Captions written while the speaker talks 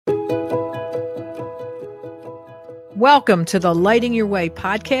Welcome to the Lighting Your Way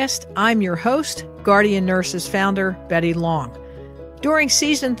podcast. I'm your host, Guardian Nurses founder, Betty Long. During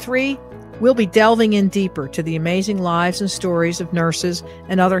season 3, we'll be delving in deeper to the amazing lives and stories of nurses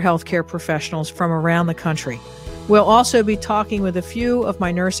and other healthcare professionals from around the country. We'll also be talking with a few of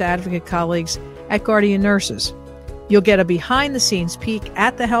my nurse advocate colleagues at Guardian Nurses. You'll get a behind-the-scenes peek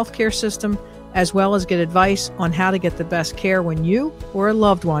at the healthcare system, as well as get advice on how to get the best care when you or a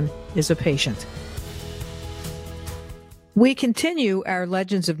loved one is a patient. We continue our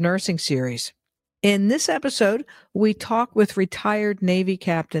Legends of Nursing series. In this episode, we talk with retired Navy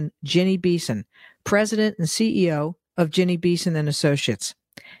Captain Ginny Beeson, President and CEO of Ginny Beeson and Associates.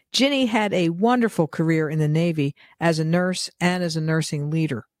 Ginny had a wonderful career in the Navy as a nurse and as a nursing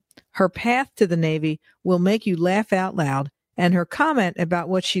leader. Her path to the Navy will make you laugh out loud, and her comment about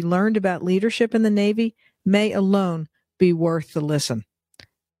what she learned about leadership in the Navy may alone be worth the listen.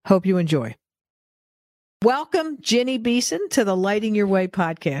 Hope you enjoy. Welcome, Ginny Beeson, to the Lighting Your Way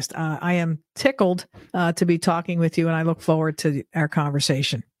podcast. I am tickled to be talking with you, and I look forward to our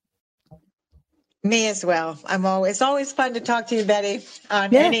conversation. Me as well. It's always fun to talk to you, Betty,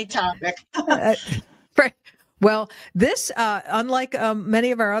 on any topic. Right. Well, this, unlike many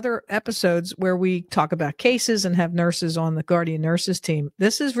of our other episodes where we talk about cases and have nurses on the Guardian Nurses team,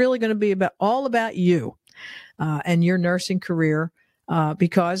 this is really going to be all about you and your nursing career.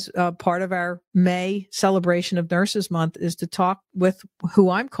 Because part of our May celebration of Nurses Month is to talk with who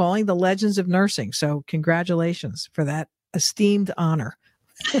I'm calling the Legends of Nursing. So congratulations for that esteemed honor.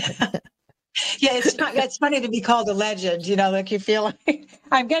 Yeah, it's funny to be called a legend. You know, like you feel like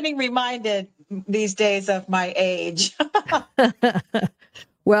I'm getting reminded these days of my age.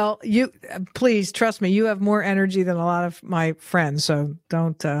 Well, you please trust me. You have more energy than a lot of my friends, so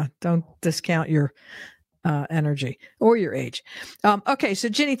don't discount your energy or your age. Okay. So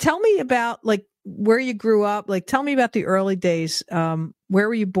Ginny, tell me about where you grew up. Tell me about the early days. Where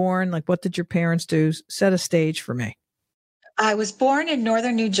were you born? What did your parents do? Set a stage for me. I was born in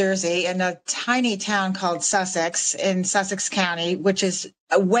northern New Jersey in a tiny town called Sussex in Sussex County, which is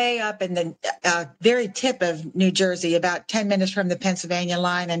way up in the very tip of New Jersey, about 10 minutes from the Pennsylvania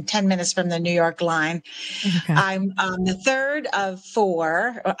line and 10 minutes from the New York line. Okay. I'm the third of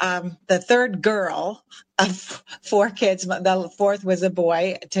four, the third girl of four kids. The fourth was a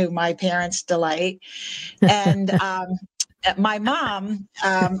boy, to my parents' delight. And my mom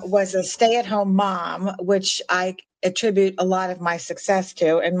was a stay-at-home mom, which I attribute a lot of my success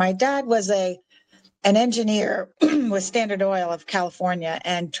to. And my dad was an engineer with Standard Oil of California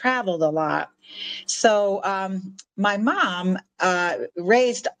and traveled a lot. So my mom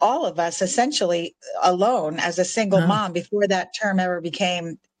raised all of us essentially alone as a single mom before that term ever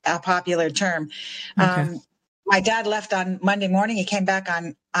became a popular term. Okay. My dad left on Monday morning. He came back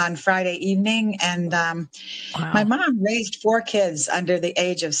on Friday evening. And my mom raised four kids under the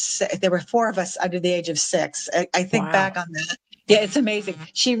age of 6. There were four of us under the age of 6. I think back on that. Yeah, it's amazing.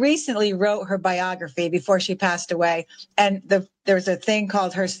 She recently wrote her biography before she passed away. And there's a thing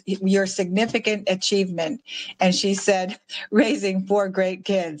called Your Significant Achievement. And she said, raising four great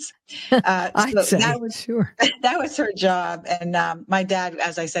kids. That was her job. And my dad,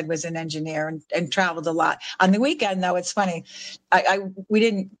 as I said, was an engineer and traveled a lot. On the weekend, though, it's funny. We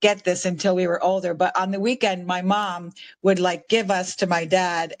didn't get this until we were older, but on the weekend, my mom would give us to my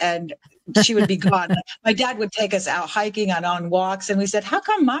dad, and she would be gone. My dad would take us out hiking on walks, and we said, "How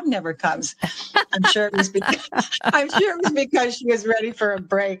come Mom never comes?" I'm sure it was because she was ready for a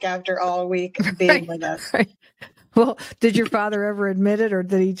break after all week of being with us. Right. Well, did your father ever admit it, or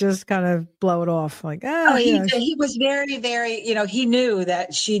did he just kind of blow it off? He was very, very, he knew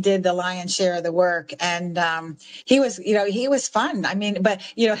that she did the lion's share of the work, and he was fun. I mean, but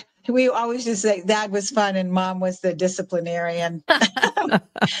we always just say Dad was fun and Mom was the disciplinarian.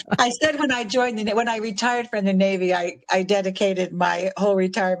 I said when I retired from the Navy, I dedicated my whole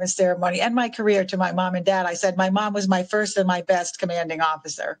retirement ceremony and my career to my mom and dad. I said my mom was my first and my best commanding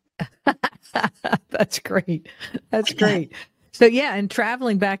officer. That's great. That's great. So yeah, and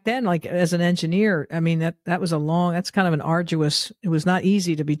traveling back then, as an engineer, I mean that was that's kind of an arduous. It was not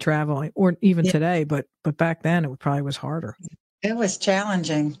easy to be traveling, or even today, but back then it probably was harder. It was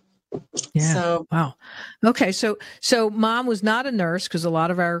challenging. Yeah. So, wow. Okay. So Mom was not a nurse, because a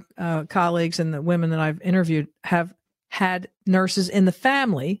lot of our colleagues and the women that I've interviewed have had nurses in the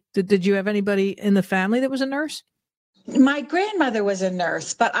family. Did you have anybody in the family that was a nurse? My grandmother was a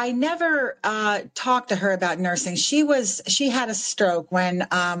nurse, but I never talked to her about nursing. She had a stroke when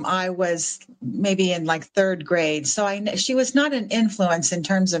I was maybe in third grade. So she was not an influence in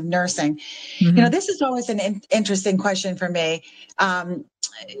terms of nursing. Mm-hmm. This is always an interesting question for me.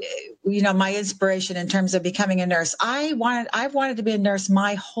 my inspiration in terms of becoming a nurse. I've wanted to be a nurse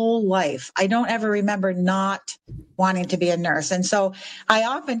my whole life. I don't ever remember not wanting to be a nurse. And so I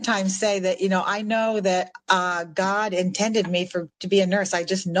oftentimes say that, I know that God intended me to be a nurse. I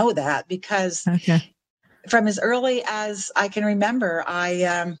just know that because from as early as I can remember,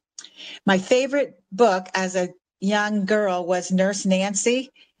 my favorite book as a young girl was Nurse Nancy.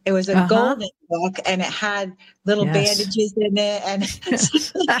 It was a golden book, and it had little bandages in it and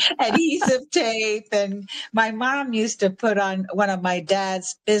adhesive tape. And my mom used to put on one of my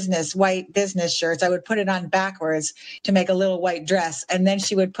dad's white business shirts. I would put it on backwards to make a little white dress. And then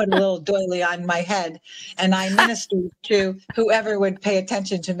she would put a little doily on my head. And I ministered to whoever would pay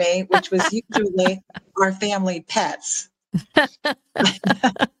attention to me, which was usually our family pets.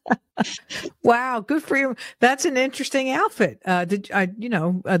 Wow, good for you. That's an interesting outfit. A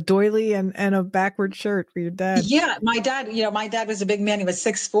doily and a backward shirt for your dad. Yeah, my dad was a big man. He was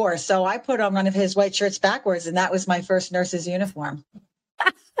 6'4", so I put on one of his white shirts backwards, and that was my first nurse's uniform.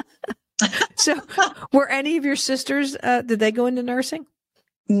 So, were any of your sisters? Did they go into nursing?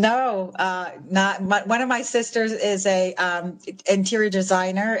 No, not one of my sisters is a interior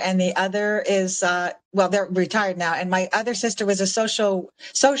designer, and the other is they're retired now. And my other sister was a social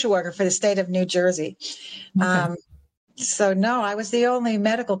worker for the state of New Jersey. Okay. So no, I was the only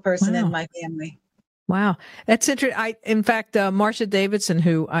medical person in my family. Wow, that's interesting. In fact, Marcia Davidson,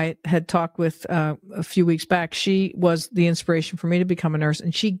 who I had talked with a few weeks back, she was the inspiration for me to become a nurse,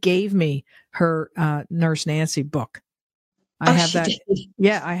 and she gave me her Nurse Nancy book. I have that.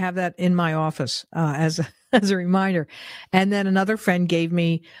 Yeah, I have that in my office as a reminder. And then another friend gave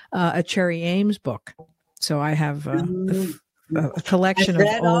me a Cherry Ames book. So I have a collection of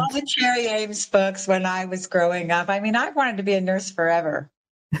read all the Cherry Ames books when I was growing up. I mean, I wanted to be a nurse forever.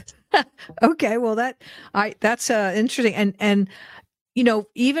 Okay, well that's interesting. And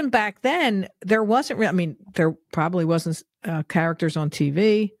even back then there wasn't. I mean, there probably wasn't characters on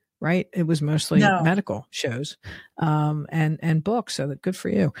TV. Right. It was mostly medical shows, and books. So good for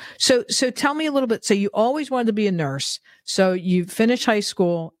you. So tell me a little bit. So you always wanted to be a nurse. So you finished high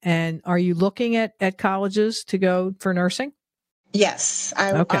school, and are you looking at colleges to go for nursing? Yes.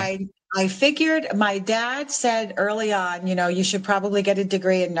 I figured my dad said early on, you should probably get a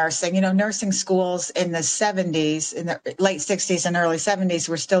degree in nursing. Nursing schools in the 70s, in the late 60s and early 70s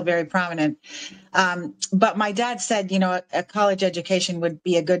were still very prominent. But my dad said, a college education would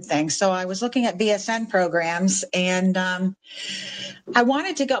be a good thing. So I was looking at BSN programs, and I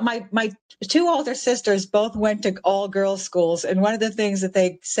wanted to go. My two older sisters both went to all girls schools. And one of the things that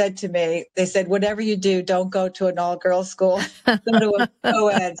they said to me, they said, whatever you do, don't go to an all girls school, go to a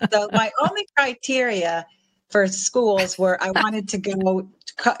co-ed. So my only criteria for schools were I wanted to go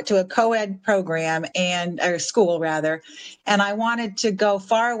to a co-ed program or school rather. And I wanted to go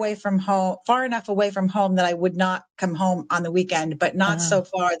far enough away from home that I would not come home on the weekend, but not so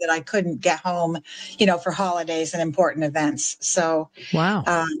far that I couldn't get home, for holidays and important events. So,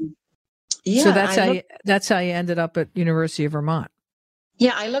 wow. Yeah. So that's how you ended up at University of Vermont.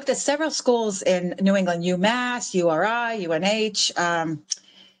 Yeah. I looked at several schools in New England, UMass, URI, UNH,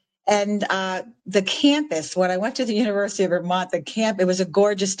 and the campus, when I went to the University of Vermont, it was a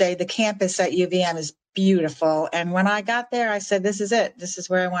gorgeous day. The campus at UVM is beautiful. And when I got there, I said, this is it. This is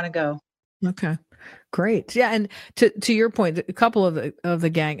where I want to go. Okay. Great. Yeah. And to your point, a couple of the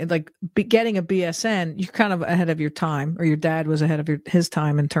gang, like getting a BSN, you're kind of ahead of your time, or your dad was ahead of his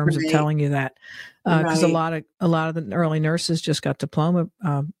time in terms of telling you that. Because a lot of the early nurses just got diploma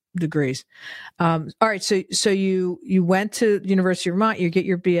degrees. All right. So you went to the University of Vermont, you get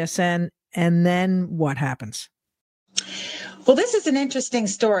your BSN, and then what happens? Well, this is an interesting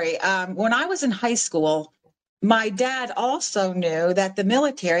story. When I was in high school, my dad also knew that the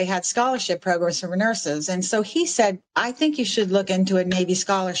military had scholarship programs for nurses. And so he said, I think you should look into a Navy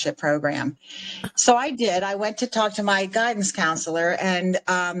scholarship program. So I did. I went to talk to my guidance counselor, and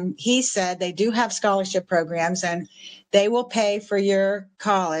he said they do have scholarship programs, and they will pay for your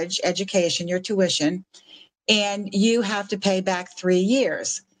college education, your tuition, and you have to pay back 3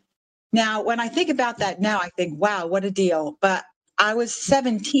 years. Now, when I think about that now, I think, wow, what a deal. But I was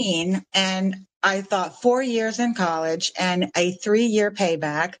 17, and I thought 4 years in college and a 3-year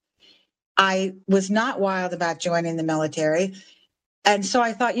payback. I was not wild about joining the military. And so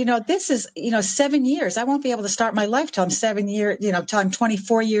I thought, this is, 7 years. I won't be able to start my life till I'm till I'm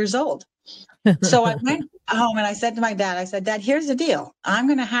 24 years old. So I went home and I said to my dad, Dad, here's the deal. I'm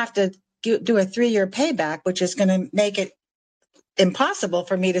going to have to do a 3-year payback, which is going to make it impossible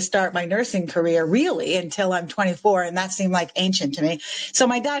for me to start my nursing career really until I'm 24. And that seemed like ancient to me. So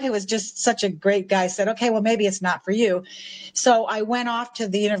my dad, who was just such a great guy, said, okay, well, maybe it's not for you. So I went off to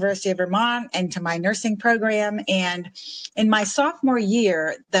the University of Vermont and to my nursing program. And in my sophomore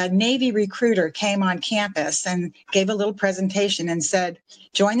year, the Navy recruiter came on campus and gave a little presentation and said,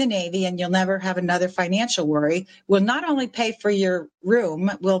 join the Navy and you'll never have another financial worry. We'll not only pay for your room,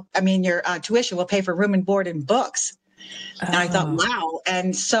 your tuition, we'll pay for room and board and books. And I thought, wow.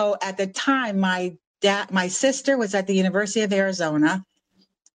 And so at the time, my sister was at the University of Arizona.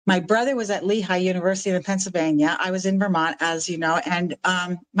 My brother was at Lehigh University in Pennsylvania. I was in Vermont, as you know. And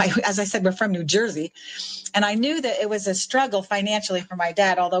as I said, we're from New Jersey. And I knew that it was a struggle financially for my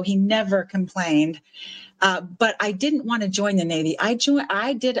dad, although he never complained. But I didn't want to join the Navy. I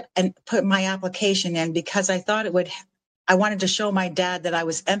did and put my application in because I thought I wanted to show my dad that I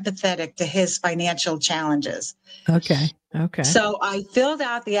was empathetic to his financial challenges. Okay. So I filled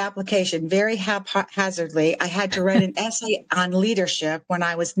out the application very haphazardly. I had to write an essay on leadership when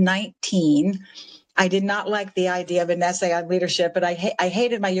I was 19. I did not like the idea of an essay on leadership, but I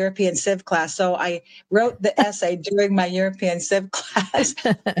hated my European Civ class. So I wrote the essay during my European Civ class.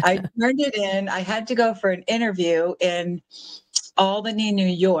 I turned it in. I had to go for an interview in Albany, New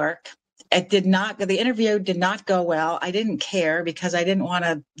York. The interview did not go well. I didn't care because I didn't want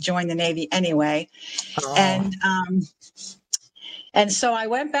to join the Navy anyway. And so I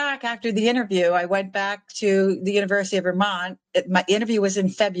went back after the interview. I went back to the University of Vermont. My interview was in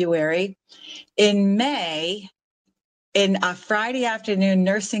February. In May, in a Friday afternoon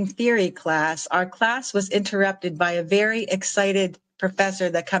nursing theory class, our class was interrupted by a very excited professor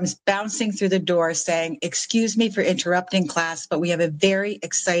that comes bouncing through the door saying, excuse me for interrupting class, but we have a very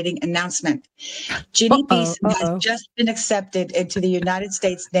exciting announcement. Ginny Beeson has just been accepted into the United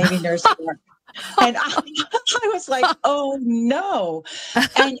States Navy Nursing Corps. And I was like, oh no.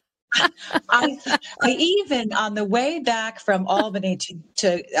 And I even on the way back from Albany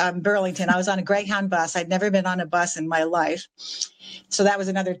to Burlington, I was on a Greyhound bus. I'd never been on a bus in my life. So that was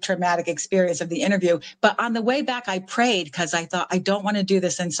another traumatic experience of the interview. But on the way back, I prayed because I thought, I don't want to do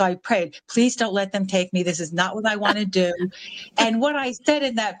this. And so I prayed, please don't let them take me. This is not what I want to do. And what I said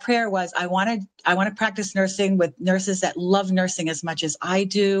in that prayer was, I want to practice nursing with nurses that love nursing as much as I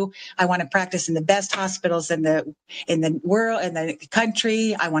do. I want to practice in the best hospitals in the world, in the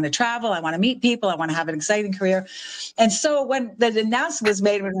country. I want to travel. I want to meet people. I want to have an exciting career. And so when the announcement was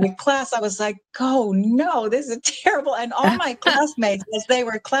made in my class, I was like, oh no, this is terrible. And all my classmates, as they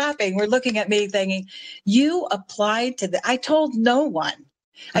were clapping, were looking at me thinking, you applied to I told no one.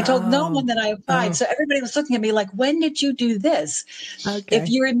 I told no one that I applied. So everybody was looking at me like, when did you do this? Okay. If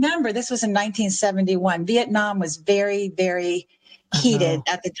you remember, this was in 1971. Vietnam was very, very heated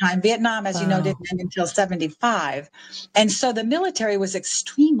at the time. Vietnam, as you know, didn't end until 75. And so the military was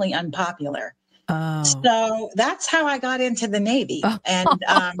extremely unpopular. So that's how I got into the Navy. And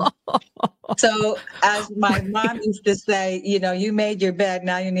so as my mom used to say, you made your bed,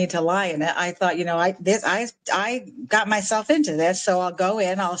 now you need to lie in it. I thought, I got myself into this, so I'll go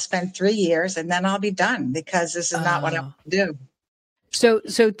in, I'll spend 3 years and then I'll be done because this is not what I want to do. So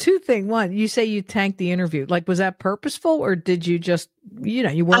two things. One, you say you tanked the interview. Like, was that purposeful or did you just,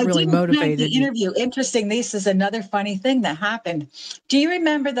 you weren't really motivated? The interview. Interesting. This is another funny thing that happened. Do you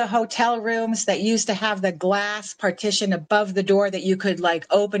remember the hotel rooms that used to have the glass partition above the door that you could like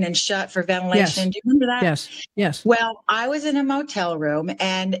open and shut for ventilation? Yes. Do you remember that? Yes. Well, I was in a motel room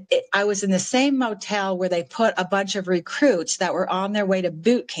and I was in the same motel where they put a bunch of recruits that were on their way to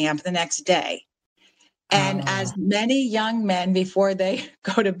boot camp the next day. And as many young men before they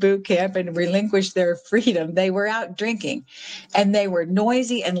go to boot camp and relinquish their freedom, they were out drinking and they were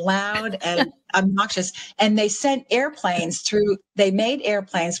noisy and loud and obnoxious. And they sent airplanes they made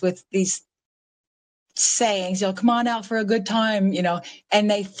airplanes with these sayings, come on out for a good time, and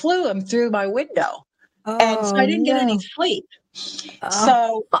they flew them through my window. And so I didn't get any sleep.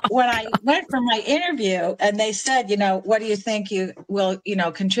 So when I went for my interview and they said, what do you think you will,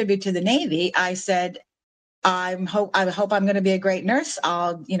 contribute to the Navy? I said, I hope I'm going to be a great nurse.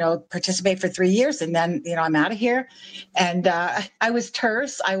 I'll, participate for 3 years and then, I'm out of here. And I was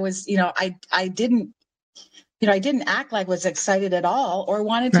terse. I was, I didn't act like I was excited at all or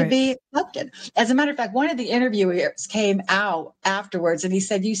wanted to be accepted. As a matter of fact, one of the interviewers came out afterwards and he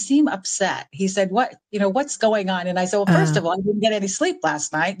said, you seem upset. He said, what's going on? And I said, well, first of all, I didn't get any sleep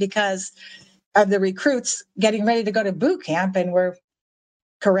last night because of the recruits getting ready to go to boot camp and we're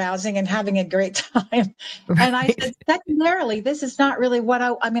carousing and having a great time. And I said, secondarily, this is not really what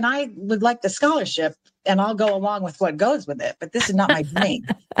I would like the scholarship, and I'll go along with what goes with it. But this is not my dream.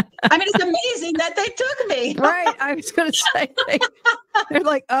 I mean, it's amazing that they took me. Right. I was going to say, they're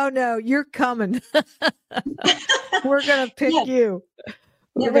like, oh no, you're coming. We're going to pick you.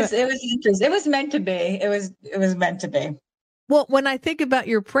 It was interesting. It was meant to be. It was meant to be. Well, when I think about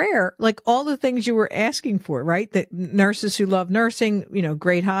your prayer, like all the things you were asking for, right? That nurses who love nursing,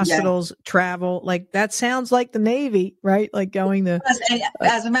 great hospitals, travel, like that sounds like the Navy, right? Like going to.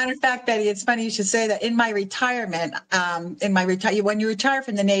 As a matter of fact, Betty, it's funny you should say that. In my retirement, when you retire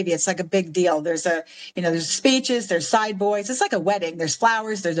from the Navy, it's like a big deal. There's there's speeches, there's side boys. It's like a wedding. There's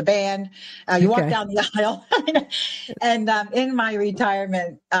flowers, there's a band. You walk down the aisle, and in my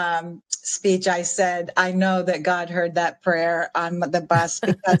retirement speech, I said, I know that God heard that prayer on the bus,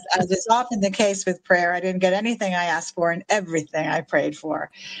 because as is often the case with prayer, I didn't get anything I asked for and everything I prayed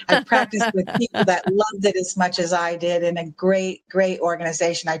for. I practiced with people that loved it as much as I did, in a great, great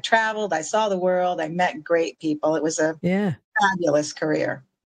organization. I traveled, I saw the world, I met great people. It was a fabulous career.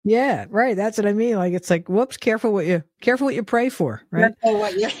 Yeah, right. That's what I mean. Like, it's like, whoops, careful what you pray for, right? Careful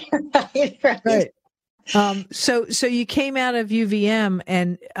what you right. So you came out of UVM,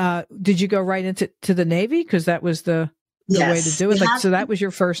 and did you go right into the Navy? Because that was the way to do it. So that was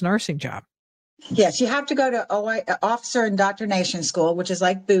your first nursing job. Yes, you have to go to Officer Indoctrination School, which is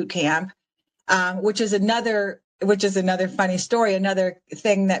like boot camp, which is another funny story. Another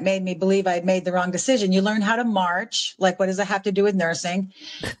thing that made me believe I had made the wrong decision. You learn how to march. Like, what does it have to do with nursing?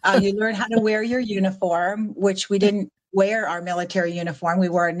 You learn how to wear your uniform, which we didn't wear our military uniform. We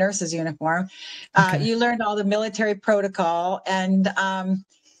wore a nurse's uniform. You learned all the military protocol, and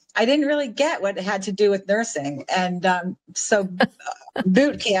I didn't really get what it had to do with nursing. And so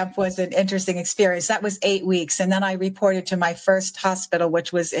boot camp was an interesting experience. That was 8 weeks. And then I reported to my first hospital,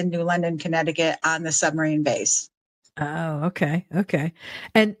 which was in New London, Connecticut, on the submarine base. Oh, okay. Okay.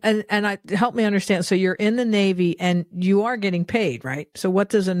 And help me understand. So you're in the Navy and you are getting paid, right? So what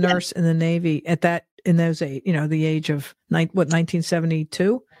does a nurse in the Navy in those age, the age of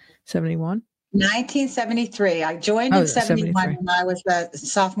 1972, 71? 1973. I joined in 71 when I was a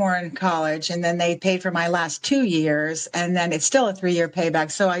sophomore in college, and then they paid for my last 2 years, and then it's still a 3-year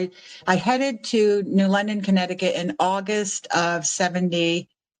payback. So I headed to New London, Connecticut in August of 73.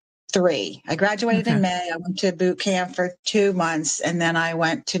 I graduated in May. I went to boot camp for 2 months, and then I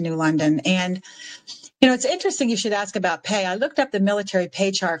went to New London. And it's interesting you should ask about pay. I looked up the military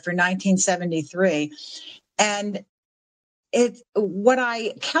pay chart for 1973, and what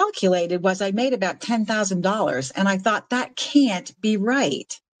I calculated was I made about $10,000, and I thought that can't be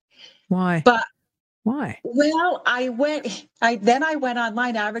right. Why? But why? Well, I went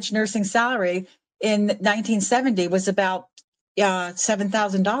online. Average nursing salary in 1970 was about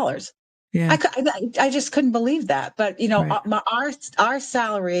 $7,000. Yeah. I just couldn't believe that. But our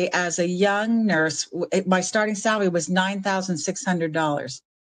salary as a young nurse, my starting salary was $9,600.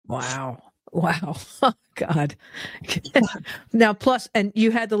 Wow. Wow. Oh, God. Now, plus, and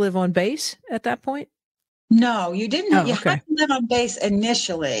you had to live on base at that point? No, you didn't. You had to live on base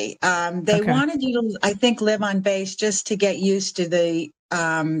initially. They wanted you to, I think, live on base just to get used to the,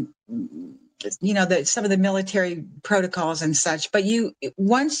 some of the military protocols and such. But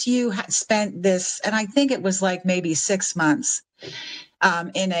once you had spent this, and I think it was like maybe 6 months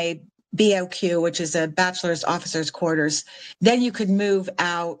in a BOQ, which is a bachelor's officer's quarters, then you could move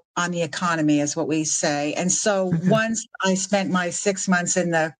out on the economy, is what we say. And so once I spent my 6 months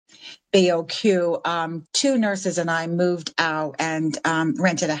in the BOQ, 2 nurses and I moved out and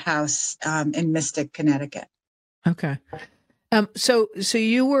rented a house in Mystic, Connecticut. Okay. So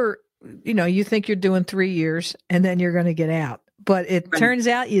you were, you think you're doing 3 years and then you're going to get out. But it turns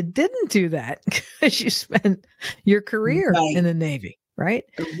out you didn't do that because you spent your career in the Navy. Right.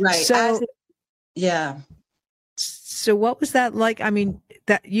 Right. So, yeah. So what was that like? I mean,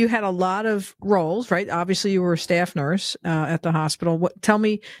 that you had a lot of roles, right? Obviously you were a staff nurse at the hospital. Tell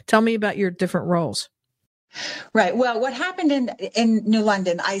me about your different roles. Right. Well, what happened in New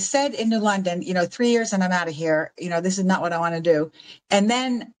London, I said in New London, 3 years and I'm out of here. This is not what I want to do. And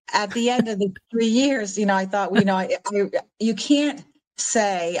then at the end of the 3 years, I thought, you can't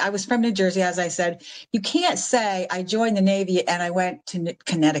say, I was from New Jersey, as I said, you can't say I joined the Navy and I went to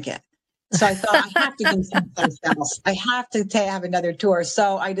Connecticut. So I thought I have to go someplace else. I have to have another tour.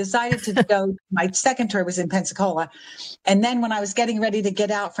 So I decided to go. My second tour was in Pensacola. And then when I was getting ready to get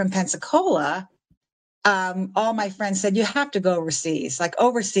out from Pensacola, all my friends said, you have to go overseas. Like,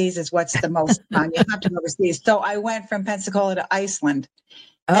 overseas is what's the most fun. You have to go overseas. So I went from Pensacola to Iceland.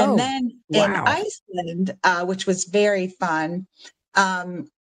 And then in Iceland, which was very fun,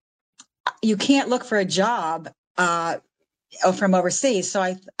 you can't look for a job from overseas. So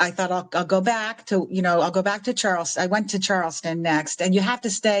I thought I'll go back to, I'll go back to Charleston. I went to Charleston next, and you have to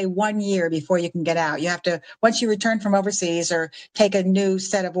stay 1 year before you can get out. You have to, once you return from overseas or take a new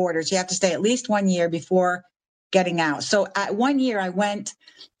set of orders, you have to stay at least 1 year before getting out. So at 1 year, I went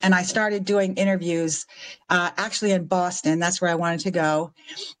and I started doing interviews, actually in Boston. That's where I wanted to go.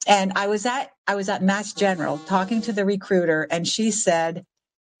 And I was at Mass General talking to the recruiter, and she said,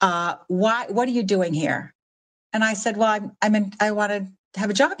 what are you doing here? And I said, well, I want to have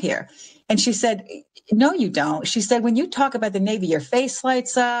a job here. And she said, no, you don't. She said, when you talk about the Navy, your face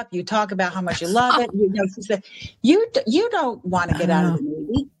lights up. You talk about how much you love it. She said, you don't want to get out of the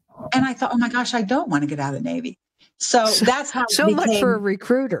Navy. And I thought, oh my gosh, I don't want to get out of the Navy. So that's how so much for a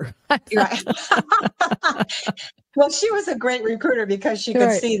recruiter. Right. Well, she was a great recruiter because she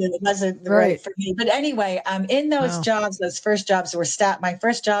could see that it wasn't right for me. But anyway, in those jobs, those first jobs were staff. My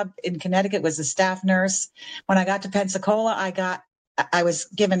first job in Connecticut was a staff nurse. When I got to Pensacola, I was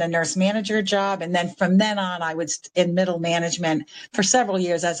given a nurse manager job. And then from then on, I was in middle management for several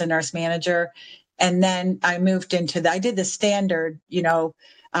years as a nurse manager. And then I moved I did the standard,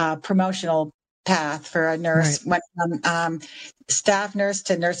 promotional path for a nurse. Went from staff nurse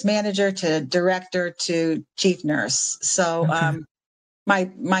to nurse manager to director to chief nurse. So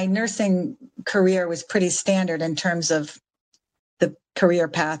my nursing career was pretty standard in terms of the career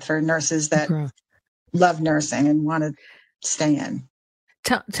path for nurses that love nursing and want to stay in.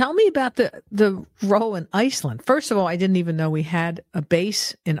 Tell me about the role in Iceland. First of all, I didn't even know we had a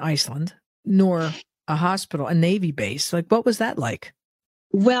base in Iceland, nor a hospital, a Navy base. Like, what was that like?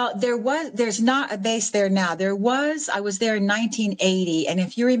 Well, there's not a base there now. I was there in 1980. And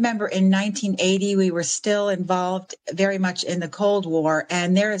if you remember, in 1980, we were still involved very much in the Cold War.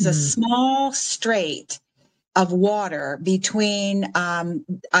 And there is a small strait of water between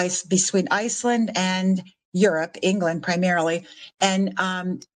Iceland and Europe, England primarily. And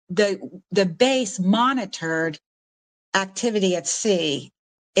the base monitored activity at sea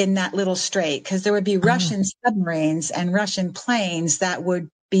in that little strait, because there would be Russian submarines and Russian planes that would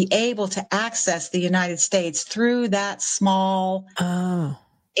be able to access the United States through that small area.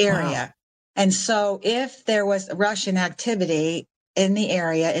 Wow. And so if there was Russian activity in the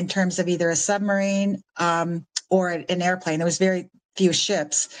area in terms of either a submarine or an airplane, there was very few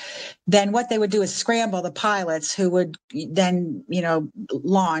ships, then what they would do is scramble the pilots, who would then,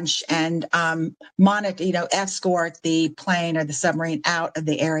 launch and monitor, escort the plane or the submarine out of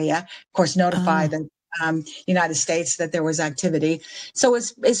the area. Of course, notify the United States that there was activity. So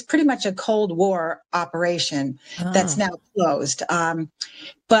it's pretty much a Cold War operation that's now closed.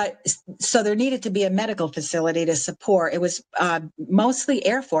 But so there needed to be a medical facility to support. It was mostly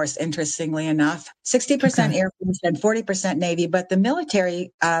Air Force, interestingly enough, 60% Air Force and 40% Navy. But the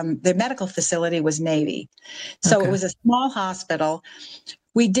military, the medical facility was Navy. So it was a small hospital.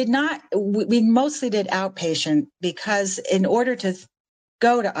 We mostly did outpatient, because in order to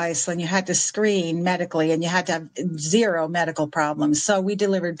go to Iceland, you had to screen medically and you had to have zero medical problems. So we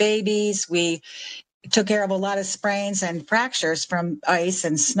delivered babies. We took care of a lot of sprains and fractures from ice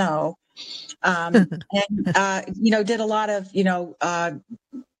and snow. And, did a lot of,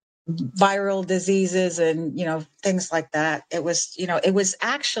 viral diseases and, things like that. It was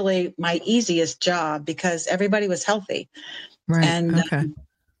actually my easiest job because everybody was healthy. Right. And,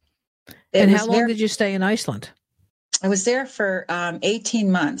 and how long did you stay in Iceland? I was there for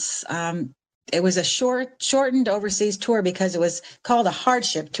 18 months. It was a shortened overseas tour because it was called a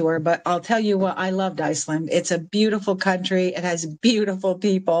hardship tour. But I'll tell you what, I loved Iceland. It's a beautiful country. It has beautiful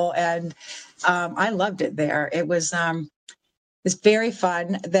people, and I loved it there. It was very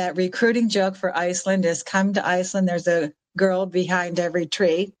fun. That recruiting joke for Iceland is, come to Iceland, there's a girl behind every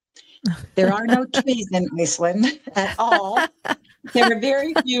tree. There are no trees in Iceland at all. There were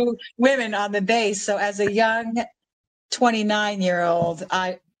very few women on the base. So as a young 29-year-old,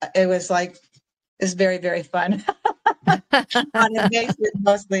 it was very, very fun. On the base with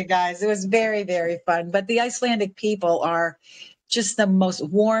mostly guys. It was very, very fun. But the Icelandic people are just the most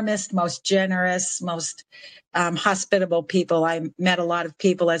warmest, most generous, most hospitable people. I met a lot of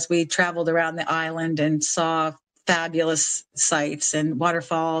people as we traveled around the island and saw fabulous sights and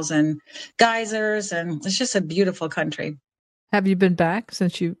waterfalls and geysers. And it's just a beautiful country. Have you been back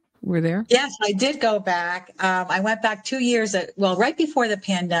since you were there? Yes, I did go back. I went back 2 years right before the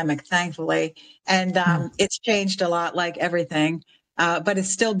pandemic, thankfully. And it's changed a lot, like everything. But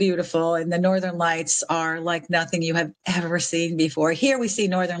it's still beautiful. And the Northern Lights are like nothing you have ever seen before. Here we see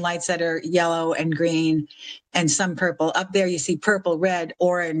Northern Lights that are yellow and green and some purple. Up there you see purple, red,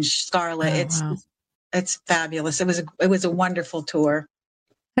 orange, scarlet. It's fabulous. It was a wonderful tour.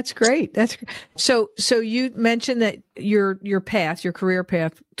 That's great. So you mentioned that your path, your career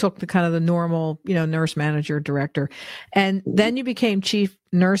path, took the kind of the normal, nurse manager, director, and then you became chief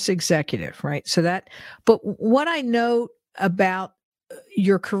nurse executive, right? But what I know about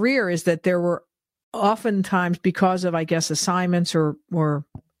your career is that there were oftentimes, because of, I guess, assignments or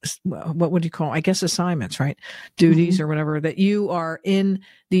what would you call, I guess, assignments, right? Duties or whatever, that you are in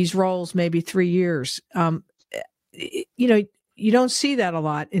these roles maybe 3 years. You don't see that a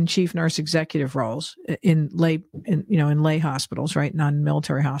lot in chief nurse executive roles in lay hospitals, right?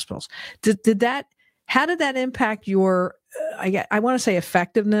 Non-military hospitals. How did that impact your, I want to say,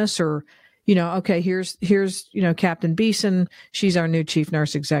 effectiveness, or, okay, here's, Captain Beeson, she's our new chief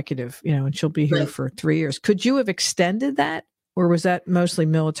nurse executive, and she'll be here for 3 years. Could you have extended that, or was that mostly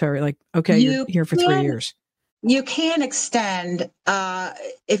military? Like, okay, you're here for 3 years. You can extend,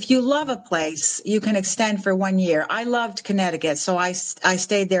 if you love a place, you can extend for 1 year. I loved Connecticut, so I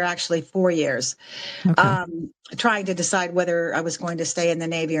stayed there actually 4 years, trying to decide whether I was going to stay in the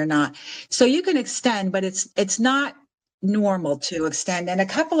Navy or not. So you can extend, but it's not normal to extend. And a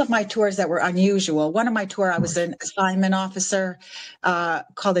couple of my tours that were unusual. One of my tour, I was an assignment officer,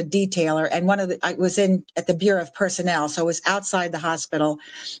 called a detailer, and I was at the Bureau of Personnel, so it was outside the hospital,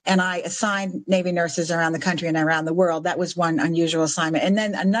 and I assigned Navy nurses around the country and around the world. That was one unusual assignment. And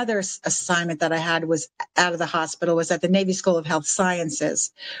then another assignment that I had was out of the hospital, was at the Navy School of Health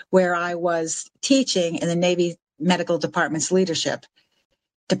Sciences, where I was teaching in the Navy Medical Department's leadership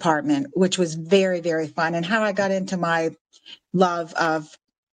department, which was very, very fun, and how I got into my love of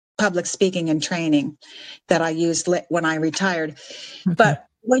public speaking and training that I used when I retired. Okay. But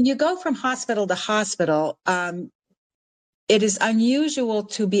when you go from hospital to hospital, it is unusual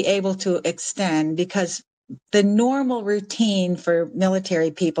to be able to extend, because the normal routine for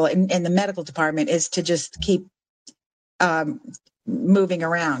military people in the medical department is to just keep moving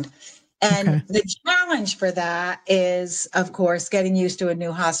around. And the challenge for that is, of course, getting used to a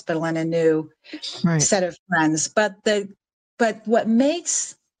new hospital and a new set of friends. But what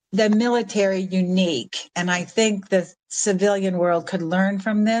makes the military unique, and I think the civilian world could learn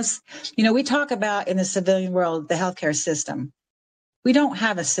from this, we talk about in the civilian world, the healthcare system. We don't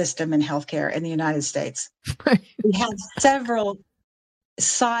have a system in healthcare in the United States. We have several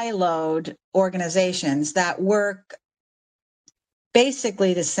siloed organizations that work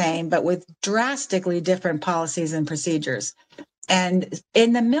basically the same, but with drastically different policies and procedures. And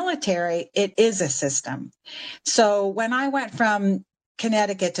in the military, it is a system. So when I went from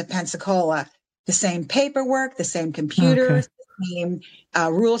Connecticut to Pensacola, the same paperwork, the same computers, the same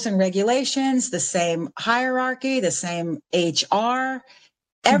rules and regulations, the same hierarchy, the same HR,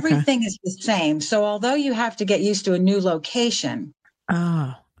 everything is the same. So although you have to get used to a new location,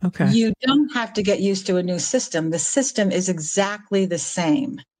 you don't have to get used to a new system. The system is exactly the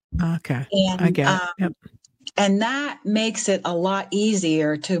same. Okay. And, I get it. Yep. And that makes it a lot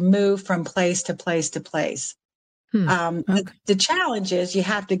easier to move from place to place to place. The challenge is you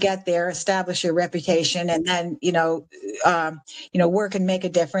have to get there, establish your reputation, and then, work and make a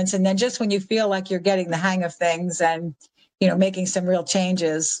difference. And then just when you feel like you're getting the hang of things and, making some real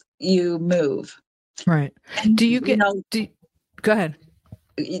changes, you move. Right. And, do you get, go ahead.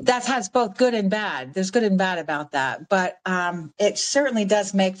 That has both good and bad. There's good and bad about that, but it certainly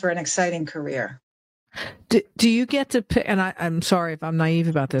does make for an exciting career. Do you get to pick, and I'm sorry if I'm naive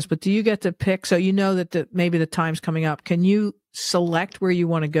about this, but do you get to pick, so that maybe the time's coming up, can you select where you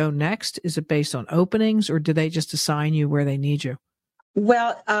want to go next? Is it based on openings, or do they just assign you where they need you?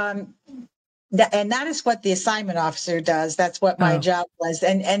 Well, and that is what the assignment officer does. That's what my job was.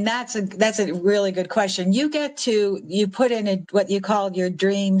 And that's a really good question. You put in what you call your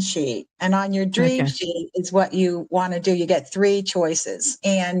dream sheet. And on your dream sheet is what you want to do. You get 3 choices.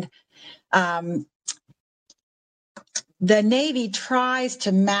 And the Navy tries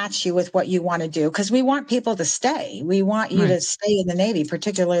to match you with what you want to do, because we want people to stay. We want you to stay in the Navy,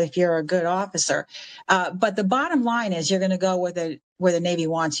 particularly if you're a good officer. But the bottom line is you're going to go where the Navy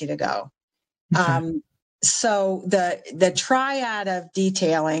wants you to go. So the triad of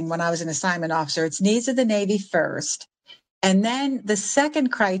detailing, when I was an assignment officer, it's needs of the Navy first. And then the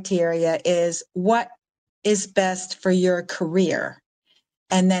second criteria is what is best for your career.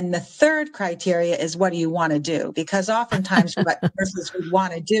 And then the third criteria is what do you want to do? Because oftentimes what nurses would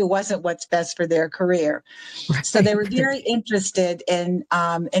want to do wasn't what's best for their career. Right. So they were very interested in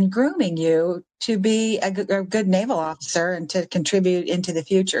grooming you to be a good naval officer and to contribute into the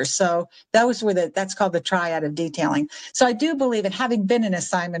future. So that's called the triad of detailing. So I do believe in, having been an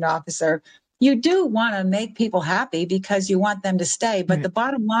assignment officer, you do want to make people happy because you want them to stay. But the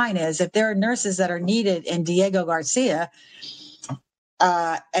bottom line is, if there are nurses that are needed in Diego Garcia,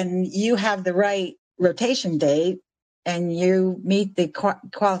 and you have the right rotation date and you meet the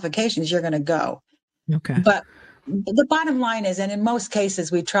qualifications, you're going to go. Okay. But the bottom line is, and in most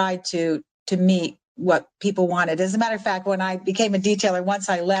cases, we tried to meet what people wanted. As a matter of fact, when I became a detailer, once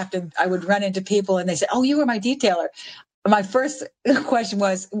I left and I would run into people and they said, "Oh, you were my detailer." My first question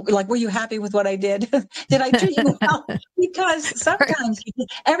was like, "Were you happy with what I did? Did I treat you well?" Because sometimes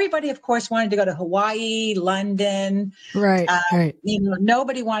everybody, of course, wanted to go to Hawaii, London. Right. Right.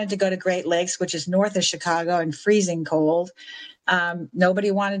 Nobody wanted to go to Great Lakes, which is north of Chicago and freezing cold. Nobody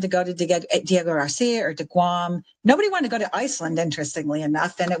wanted to go to Diego Garcia or to Guam. Nobody wanted to go to Iceland, interestingly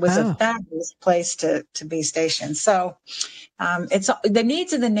enough, and it was a fabulous place to be stationed. So it's the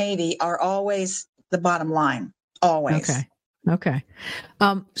needs of the Navy are always the bottom line, always. Okay.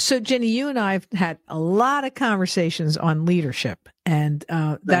 So Jenny, you and I have had a lot of conversations on leadership, and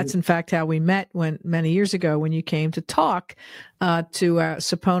that's in fact how we met many years ago when you came to talk to our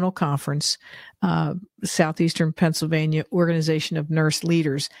Sapono conference, Southeastern Pennsylvania Organization of Nurse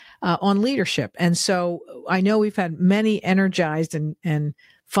Leaders, on leadership. And so I know we've had many energized and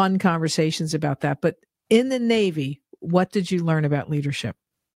fun conversations about that. But in the Navy, what did you learn about leadership?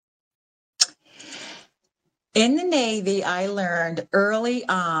 In the Navy, I learned early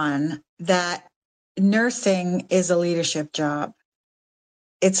on that nursing is a leadership job.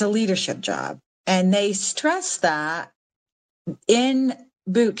 It's a leadership job. And they stress that in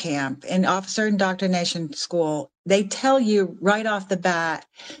boot camp, in officer indoctrination school. They tell you right off the bat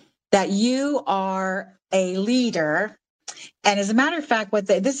that you are a leader. And as a matter of fact,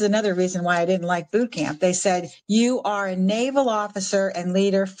 this is another reason why I didn't like boot camp. They said, you are a naval officer and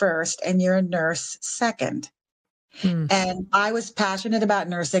leader first, and you're a nurse second. And I was passionate about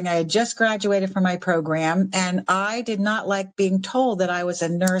nursing. I had just graduated from my program, and I did not like being told that I was a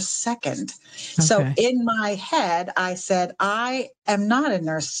nurse second. Okay. So in my head, I said, I am not a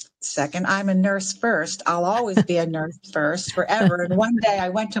nurse second. I'm a nurse first. I'll always be a nurse first forever. And one day I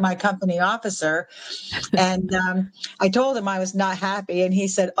went to my company officer and I told him I was not happy. And he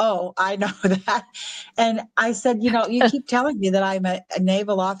said, "Oh, I know that." And I said, you keep telling me that I'm a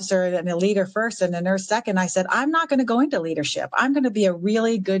naval officer and a leader first and a nurse second. I said, I'm not going to go into leadership. I'm going to be a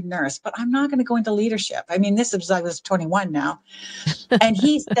really good nurse, but I'm not going to go into leadership. I mean, I was 21 now. And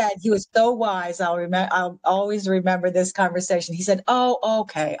he said, he was so wise. I'll always remember this conversation. He said, "Oh,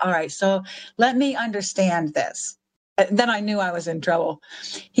 okay. All right. So let me understand this." Then I knew I was in trouble.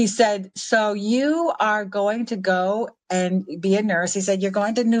 He said, "So you are going to go and be a nurse." He said, "You're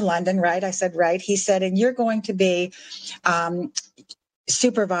going to New London, right?" I said, "Right." He said, "And you're going to be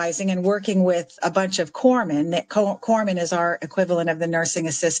supervising and working with a bunch of corpsmen." Corpsman is our equivalent of the nursing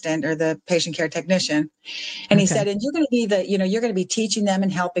assistant or the patient care technician. And he said, "And you're going to be you're going to be teaching them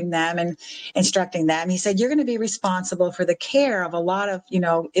and helping them and instructing them." He said, "You're going to be responsible for the care of a lot of,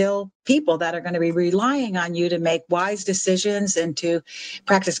 ill people that are going to be relying on you to make wise decisions and to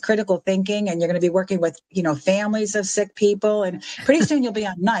practice critical thinking. And you're going to be working with, families of sick people. And pretty soon you'll be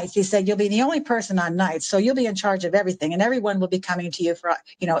on nights." He said, "You'll be the only person on nights. So you'll be in charge of everything and everyone will be coming to you for,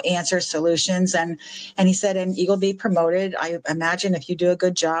 answers, solutions." And he said, "And you'll be promoted, I imagine, if you do a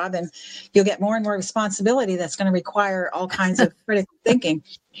good job, and you'll get more and more responsibility that's going to require all kinds of critical thinking."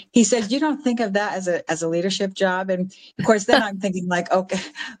 He says, "You don't think of that as a leadership job?" And of course, then I'm thinking like,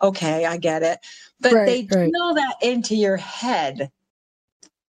 okay, I get it. But they drill that into your head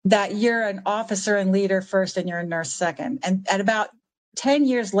that you're an officer and leader first and you're a nurse second. And at about 10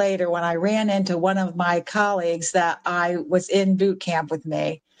 years later, when I ran into one of my colleagues that I was in boot camp with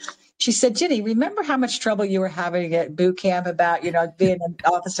me, she said, "Ginny, remember how much trouble you were having at boot camp about, being an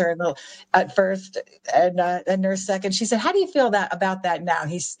officer at first and a nurse second?" She said, "How do you feel about that now?"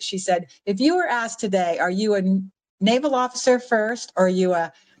 She said, "If you were asked today, are you a naval officer first or are you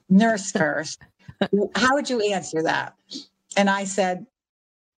a nurse first? How would you answer that?" And I said,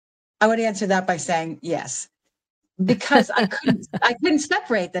 "I would answer that by saying yes." Because I couldn't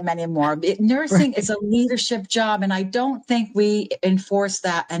separate them anymore. Nursing is a leadership job, and I don't think we enforce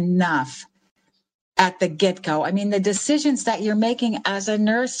that enough at the get-go. I mean, the decisions that you're making as a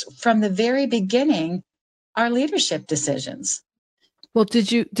nurse from the very beginning are leadership decisions. Well,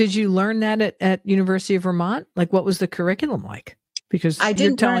 did you learn that at University of Vermont? Like, what was the curriculum like? Because I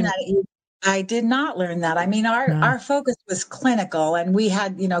didn't learn that. I did not learn that. I mean, our focus was clinical, and we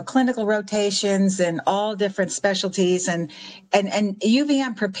had, clinical rotations and all different specialties, and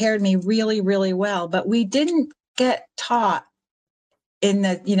UVM prepared me really, really well, but we didn't get taught in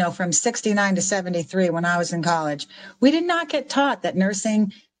the, from 69 to 73 when I was in college, we did not get taught that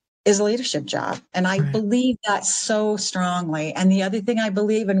nursing is a leadership job. And I believe that so strongly. And the other thing I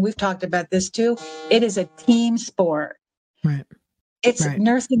believe, and we've talked about this too, it is a team sport. Right. Right.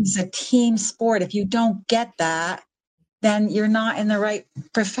 nursing is a team sport. If you don't get that, then you're not in the right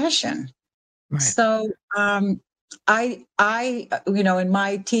profession. Right. So, in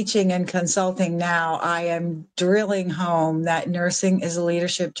my teaching and consulting now, I am drilling home that nursing is a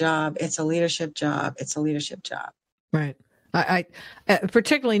leadership job. It's a leadership job. It's a leadership job. Right. I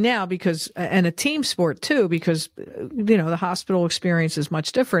particularly now because, and a team sport too, because, the hospital experience is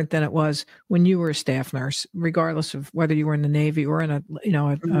much different than it was when you were a staff nurse, regardless of whether you were in the Navy or in a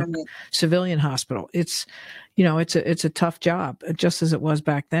civilian hospital. It's a tough job, just as it was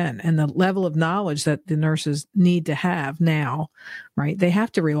back then. And the level of knowledge that the nurses need to have now, right? They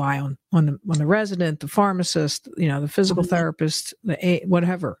have to rely on the resident, the pharmacist, the physical therapist,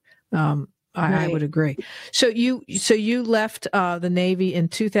 whatever. I would agree. So you left the Navy in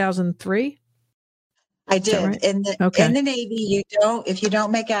 2003? I did. Right? In the Navy, if you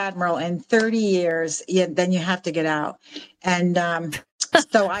don't make admiral in 30 years, then you have to get out. And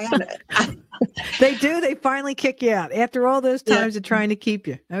so I had. They do. They finally kick you out after all those times of trying to keep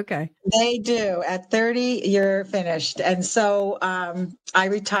you. Okay. They do. At 30, you're finished. And so I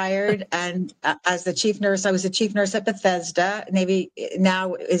retired, and as the chief nurse, I was the chief nurse at Bethesda. Navy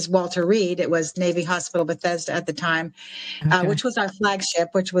now is Walter Reed. It was Navy Hospital Bethesda at the time, which was our flagship.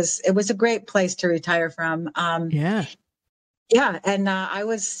 It was a great place to retire from. Yeah. Yeah, and I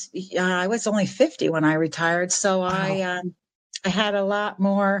was only 50 when I retired, so wow. I had a lot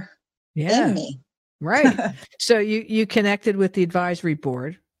more in me. Right. So you connected with the advisory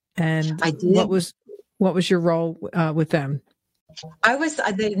board, and I did. What was your role with them? I was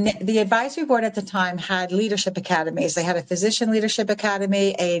the advisory board at the time had leadership academies. They had a physician leadership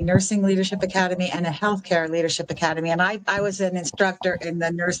academy, a nursing leadership academy, and a healthcare leadership academy. And I was an instructor in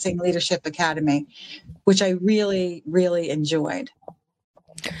the nursing leadership academy, which I really, really enjoyed.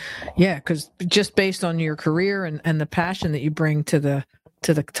 Yeah, because just based on your career and the passion that you bring to the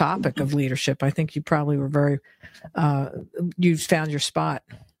topic of leadership, I think you probably were very, you found your spot.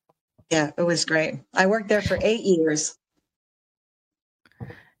 Yeah, it was great. I worked there for 8 years.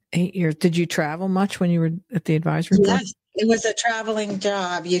 8 years. Did you travel much when you were at the advisory board? Yes, it was a traveling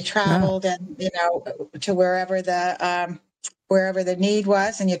job. You traveled and, to wherever the need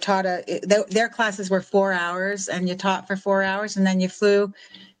was, and you taught their classes were 4 hours, and you taught for 4 hours, and then you flew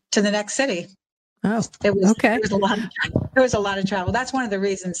to the next city. Oh, it was okay. There was a lot of travel. That's one of the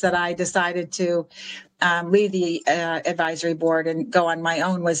reasons that I decided to leave the advisory board and go on my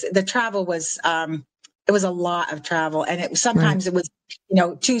own. Was the travel was it was a lot of travel, and it was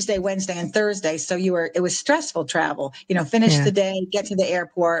Tuesday, Wednesday, and Thursday. So it was stressful travel. Finish the day, get to the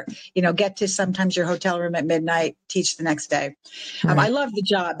airport. Get to sometimes your hotel room at midnight, teach the next day. I loved the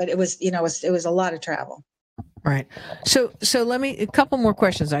job, but it was a lot of travel. Right. So a couple more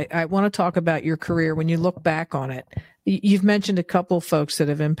questions. I want to talk about your career. When you look back on it, you've mentioned a couple of folks that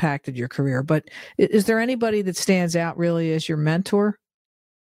have impacted your career, but is there anybody that stands out really as your mentor?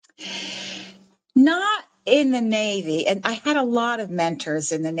 Not in the Navy. And I had a lot of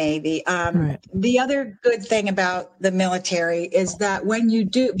mentors in the Navy. The other good thing about the military is that when you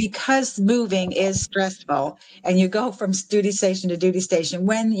do, because moving is stressful and you go from duty station to duty station,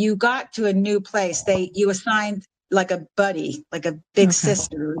 when you got to a new place, you assigned like a buddy, like a big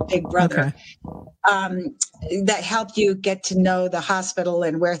sister, big brother, that helped you get to know the hospital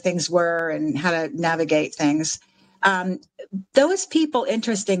and where things were and how to navigate things. Those people,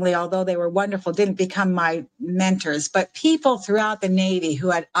 interestingly, although they were wonderful, didn't become my mentors, but people throughout the Navy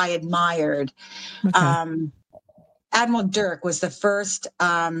who I admired. Admiral Dirk was the first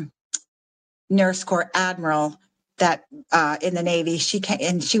Nurse Corps admiral that in the Navy.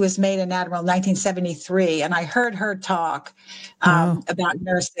 She was made an admiral in 1973, and I heard her talk about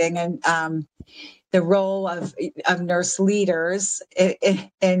nursing and the role of nurse leaders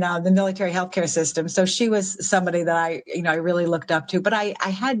in the military healthcare system. So she was somebody that I really looked up to. But I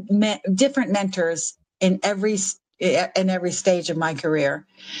had different mentors in every stage of my career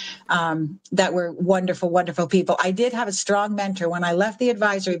that were wonderful, wonderful people. I did have a strong mentor when I left the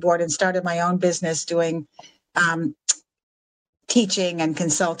advisory board and started my own business doing teaching and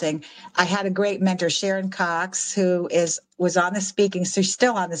consulting. I had a great mentor, Sharon Cox, who was on the speaking, so she's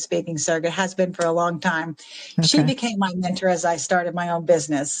still on the speaking circuit, has been for a long time. She became my mentor as I started my own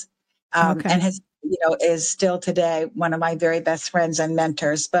business, and has, is still today one of my very best friends and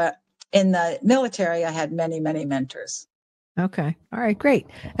mentors. But in the military, I had many, many mentors. Okay. All right, great.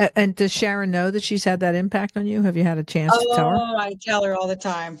 And does Sharon know that she's had that impact on you? Have you had a chance to tell her? Oh, I tell her all the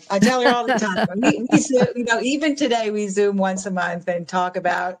time. Even today we Zoom once a month and talk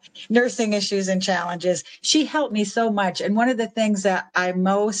about nursing issues and challenges. She helped me so much. And one of the things that I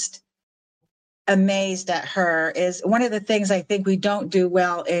most amazed at her is one of the things I think we don't do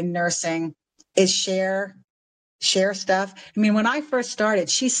well in nursing is share stuff. I mean, when I first started,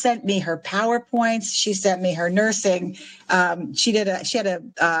 she sent me her PowerPoints. She sent me her nursing. She had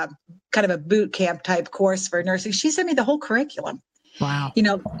a kind of a boot camp type course for nursing. She sent me the whole curriculum. Wow.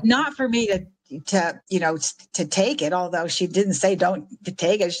 Not for me to take it, although she didn't say don't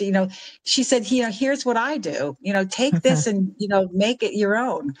take it. She said, here's what I do. Take this and make it your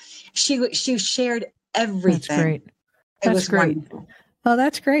own. She shared everything. That's great. It was great. Wonderful. Oh,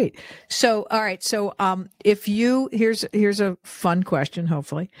 that's great. So, all right. So, here's a fun question,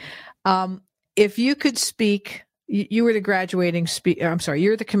 hopefully. If you could speak, you were the graduating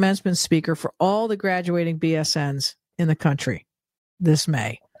you're the commencement speaker for all the graduating BSNs in the country this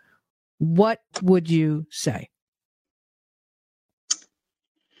May. What would you say?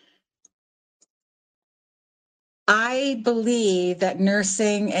 I believe that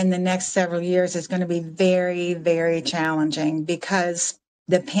nursing in the next several years is going to be very, very challenging because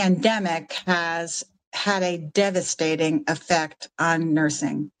the pandemic has had a devastating effect on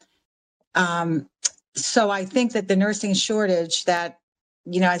nursing. So I think that the nursing shortage that,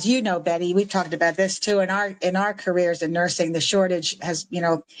 as you know, Betty, we've talked about this too in our careers in nursing, the shortage has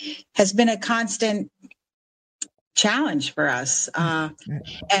been a constant challenge for us.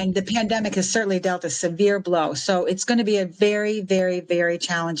 And the pandemic has certainly dealt a severe blow. So it's going to be a very, very, very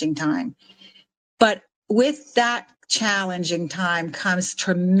challenging time. But with that challenging time comes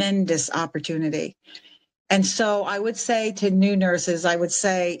tremendous opportunity. And so I would say to new nurses,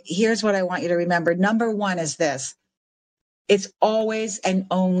 here's what I want you to remember. Number one is this. It's always and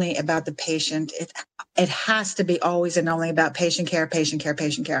only about the patient. It has to be always and only about patient care, patient care,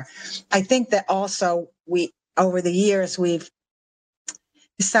 patient care. I think that also over the years, it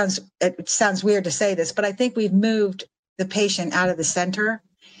sounds weird to say this, but I think we've moved the patient out of the center.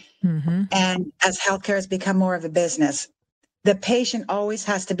 Mm-hmm. And as healthcare has become more of a business, the patient always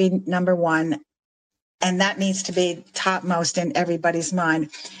has to be number one. And that needs to be topmost in everybody's mind.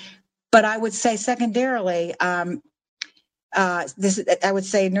 But I would say secondarily, I would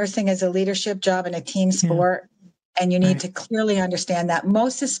say nursing is a leadership job and a team sport. And you need to clearly understand that.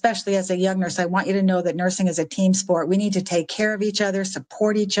 Most especially as a young nurse, I want you to know that nursing is a team sport. We need to take care of each other,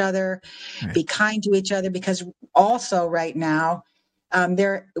 support each other, be kind to each other, because also right now,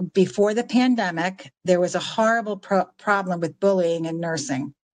 before the pandemic, there was a horrible problem with bullying in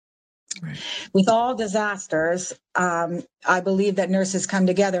nursing. Right. With all disasters, I believe that nurses come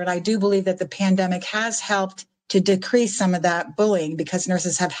together. And I do believe that the pandemic has helped to decrease some of that bullying because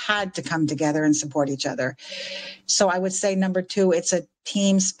nurses have had to come together and support each other. So I would say number two, it's a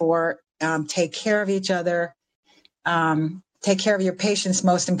team sport. Take care of each other. Take care of your patients,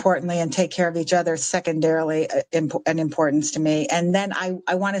 most importantly, and take care of each other secondarily, an importance to me. And then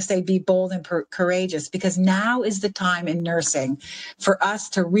I want to say be bold and courageous, because now is the time in nursing for us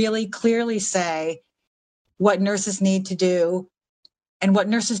to really clearly say what nurses need to do and what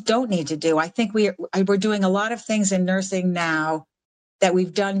nurses don't need to do. I think we're doing a lot of things in nursing now that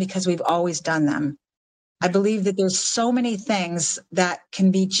we've done because we've always done them. I believe that there's so many things that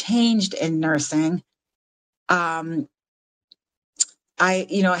can be changed in nursing. Having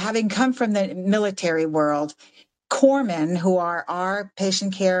come from the military world, corpsmen, who are our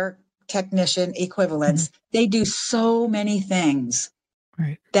patient care technician equivalents, they do so many things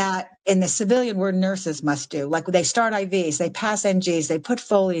that in the civilian world nurses must do. Like they start IVs, they pass NGs, they put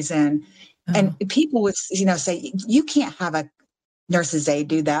Foleys in. And people would, say, you can't have a nurse's aide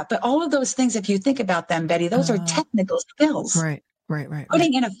do that. But all of those things, if you think about them, Betty, those are technical skills. Right.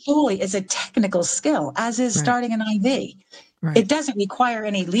 Putting in a Foley is a technical skill, as is starting an IV. Right. It doesn't require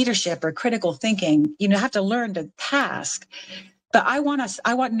any leadership or critical thinking. You have to learn to task. But I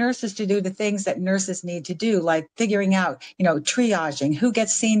want nurses to do the things that nurses need to do, like figuring out, triaging, who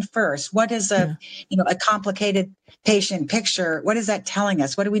gets seen first. What is a complicated patient picture? What is that telling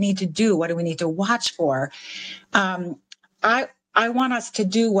us? What do we need to do? What do we need to watch for? I want us to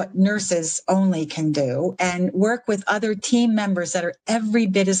do what nurses only can do and work with other team members that are every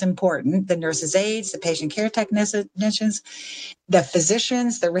bit as important, the nurses' aides, the patient care technicians, the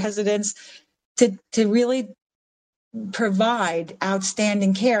physicians, the residents, to really provide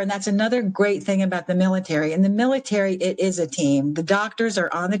outstanding care. And that's another great thing about the military. In the military, it is a team. The doctors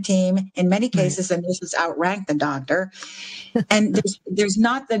are on the team. In many cases, the nurses outrank the doctor. And there's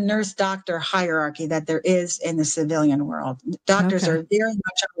not the nurse-doctor hierarchy that there is in the civilian world. Doctors are very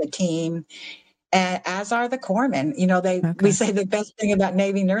much on the team, as are the corpsmen. We say the best thing about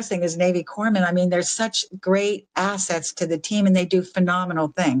Navy nursing is Navy corpsmen. I mean, there's such great assets to the team, and they do phenomenal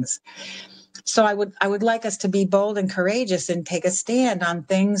things. So I would like us to be bold and courageous and take a stand on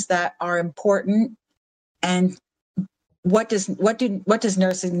things that are important. And what does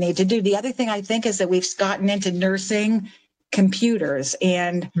nursing need to do? The other thing I think is that we've gotten into nursing computers,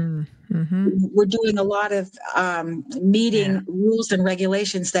 and we're doing a lot of meeting rules and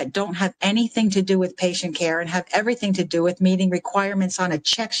regulations that don't have anything to do with patient care and have everything to do with meeting requirements on a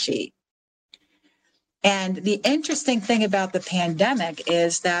check sheet. And the interesting thing about the pandemic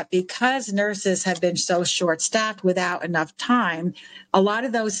is that because nurses have been so short-staffed without enough time, a lot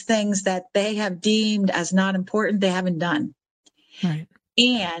of those things that they have deemed as not important, they haven't done. Right.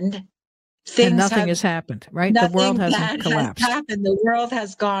 And nothing has happened, right? The world hasn't collapsed. The world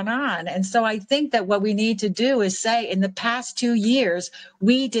has gone on. And so I think that what we need to do is say, in the past 2 years,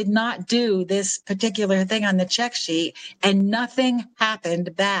 we did not do this particular thing on the check sheet and nothing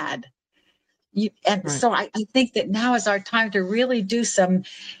happened bad. So I think that now is our time to really do some,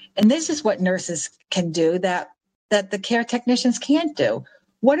 and this is what nurses can do that the care technicians can't do.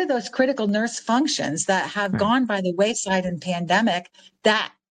 What are those critical nurse functions that have gone by the wayside in pandemic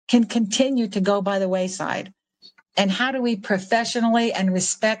that can continue to go by the wayside? And how do we professionally and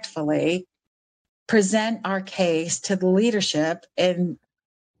respectfully present our case to the leadership in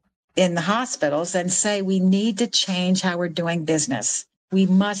the hospitals and say, we need to change how we're doing business. We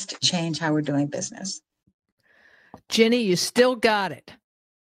must change how we're doing business. Ginny, you still got it.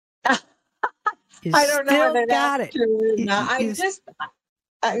 I don't know whether that's true.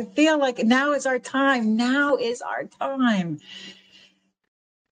 I feel like now is our time. Now is our time.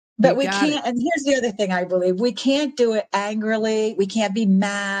 But we can't, and here's the other thing I believe, we can't do it angrily. We can't be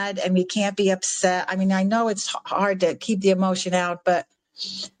mad and we can't be upset. I mean, I know it's hard to keep the emotion out, but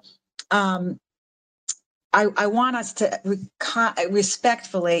I want us to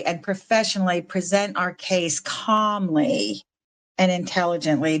respectfully and professionally present our case calmly and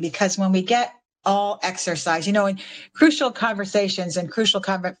intelligently, because when we get all exercise, in Crucial Conversations and Crucial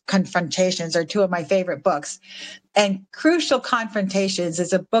Confrontations are two of my favorite books. And Crucial Confrontations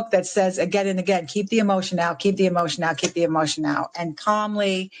is a book that says again and again, keep the emotion out, keep the emotion out, keep the emotion out, and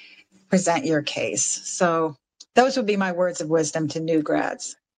calmly present your case. So those would be my words of wisdom to new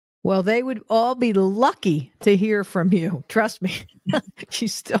grads. Well, they would all be lucky to hear from you. Trust me.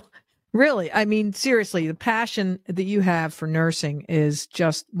 She's still really, I mean, seriously, the passion that you have for nursing is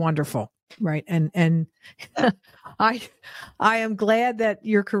just wonderful. Right. And I am glad that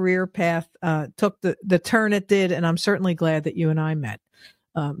your career path took the turn it did. And I'm certainly glad that you and I met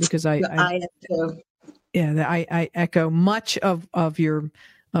because I am too. Yeah, I echo much of your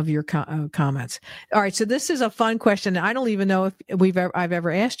comments. All right. So this is a fun question. I don't even know if I've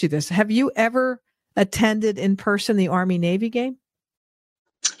ever asked you this. Have you ever attended in person the Army Navy game?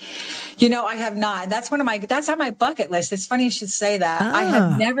 I have not. That's on my bucket list. It's funny you should say that. I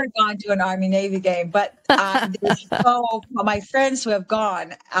have never gone to an Army Navy game, but my friends who have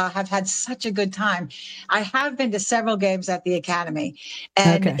gone have had such a good time. I have been to several games at the Academy,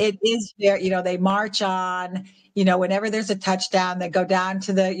 and it is there. They march on. Whenever there's a touchdown, they go down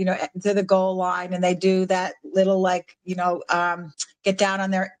to the goal line, and they do that little get down on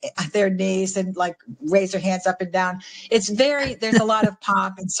their knees and raise their hands up and down. There's a lot of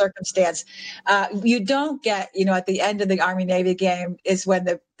pomp and circumstance. You don't get, at the end of the Army Navy game is when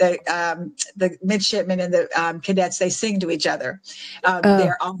the midshipmen and the cadets, they sing to each other,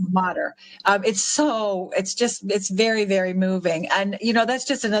 their alma mater. It's very, very moving. And, that's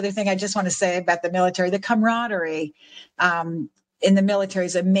just another thing I just want to say about the military, the camaraderie, in the military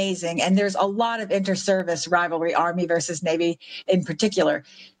is amazing. And there's a lot of inter-service rivalry, Army versus Navy in particular.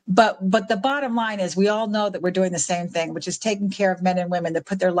 But the bottom line is we all know that we're doing the same thing, which is taking care of men and women that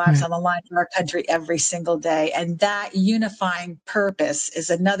put their lives on the line for our country every single day. And that unifying purpose is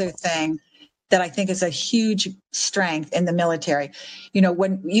another thing that I think is a huge strength in the military.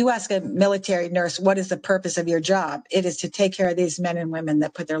 When you ask a military nurse, what is the purpose of your job? It is to take care of these men and women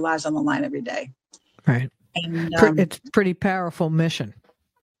that put their lives on the line every day. Right. And, it's a pretty powerful mission.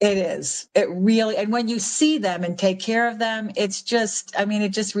 It is. It really, and when you see them and take care of them, it just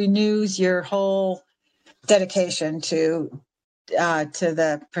renews your whole dedication to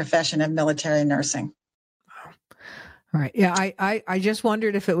the profession of military nursing. Right. Yeah. I just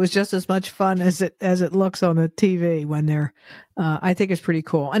wondered if it was just as much fun as it looks on the TV when they're, I think it's pretty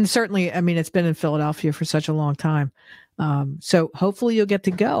cool. And certainly, it's been in Philadelphia for such a long time. So hopefully you'll get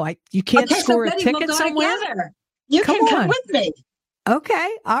to go. You can't score a ticket somewhere. Together. You can come with me.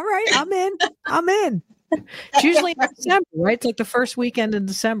 Okay. All right. I'm in. It's usually in December, right? It's like the first weekend in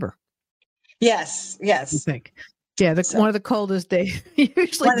December. Yes. I think. Yeah, one of the coldest days.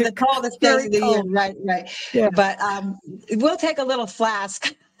 Usually one of the coldest days of the year. Right. Yeah. But we'll take a little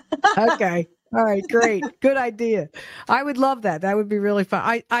flask. Okay. All right, great. Good idea. I would love that. That would be really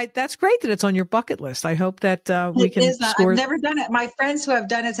fun. That's great that it's on your bucket list. I hope that we It can is not. score. I've never done it. My friends who have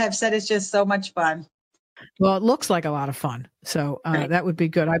done it have said it's just so much fun. Well, it looks like a lot of fun. So Right. that would be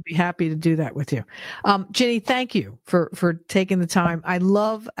good. I'd be happy to do that with you. Ginny, thank you for taking the time. I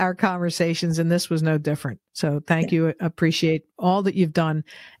love our conversations, and this was no different. So thank you. Appreciate all that you've done,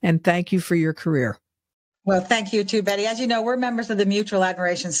 and thank you for your career. Well, thank you too, Betty. As you know, we're members of the Mutual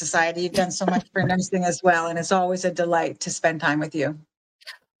Admiration Society. You've done so much for nursing as well, and it's always a delight to spend time with you.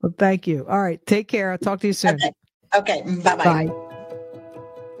 Well, thank you. All right. Take care. I'll talk to you soon. Okay. Bye-bye. Bye.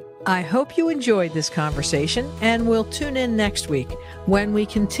 I hope you enjoyed this conversation, and we'll tune in next week when we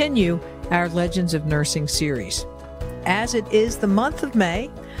continue our Legends of Nursing series. As it is the month of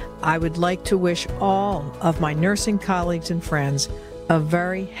May, I would like to wish all of my nursing colleagues and friends a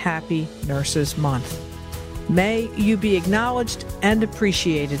very happy Nurses Month. May you be acknowledged and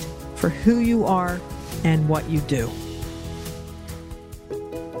appreciated for who you are and what you do.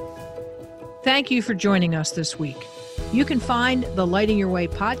 Thank you for joining us this week. You can find the Lighting Your Way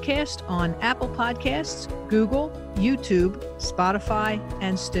podcast on Apple Podcasts, Google, YouTube, Spotify,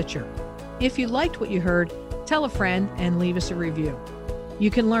 and Stitcher. If you liked what you heard, tell a friend and leave us a review.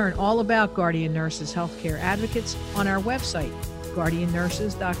 You can learn all about Guardian Nurses Healthcare Advocates on our website,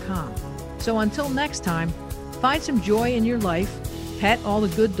 guardiannurses.com. So until next time, find some joy in your life, pet all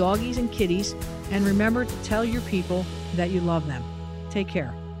the good doggies and kitties, and remember to tell your people that you love them. Take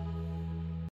care.